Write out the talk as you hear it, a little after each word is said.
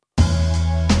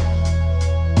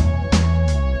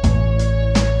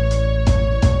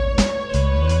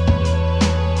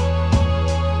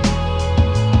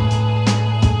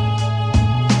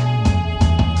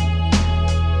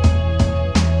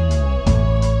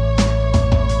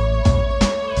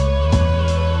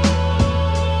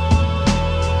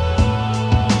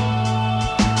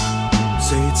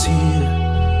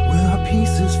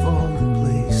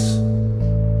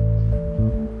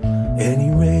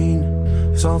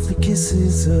softly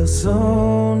kisses us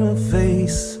on her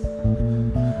face.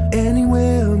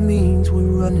 Anywhere means we're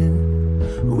running.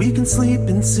 We can sleep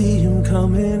and see him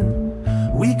coming.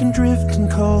 We can drift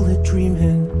and call it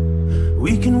dreaming.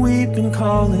 We can weep and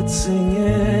call it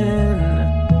singing.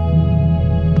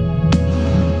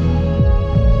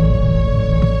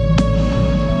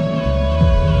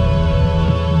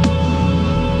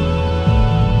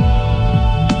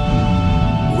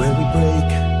 Where we break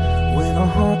when our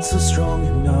hearts are strong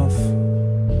enough.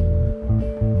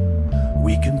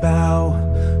 We can bow,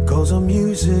 cause our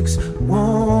music's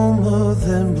warmer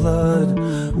than blood.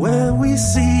 Where we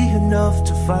see enough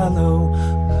to follow,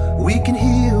 we can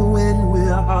hear when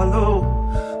we're hollow.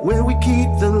 Where we keep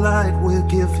the light we're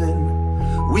given,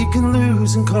 we can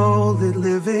lose and call it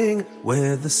living.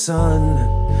 Where the sun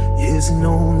isn't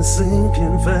only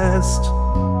sinking fast.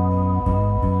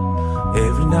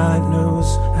 Every night knows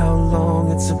how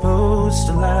long it's supposed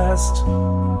to last.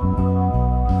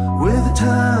 Where the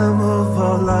time of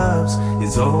our lives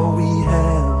is all we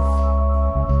have,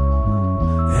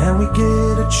 and we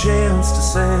get a chance to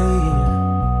say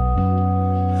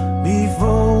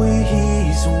before we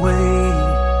ease away,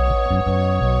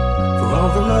 for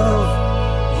all the love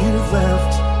you've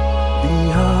left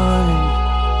behind,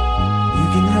 you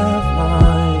can have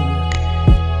mine.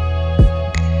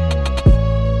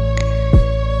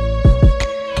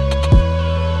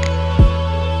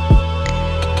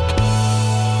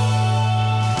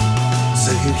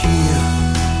 So you're here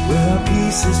where our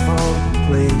pieces fall in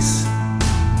place.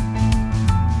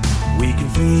 We can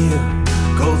fear,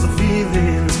 cause the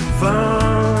feeling's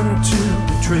fun to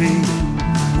betray.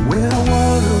 Where our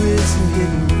water isn't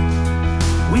hidden,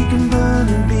 we can burn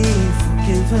and be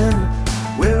forgiven.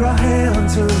 Where our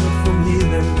hands hurt from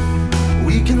healing,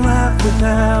 we can laugh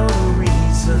without a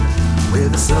reason. Where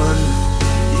the sun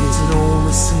isn't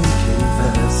only sinking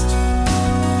fast.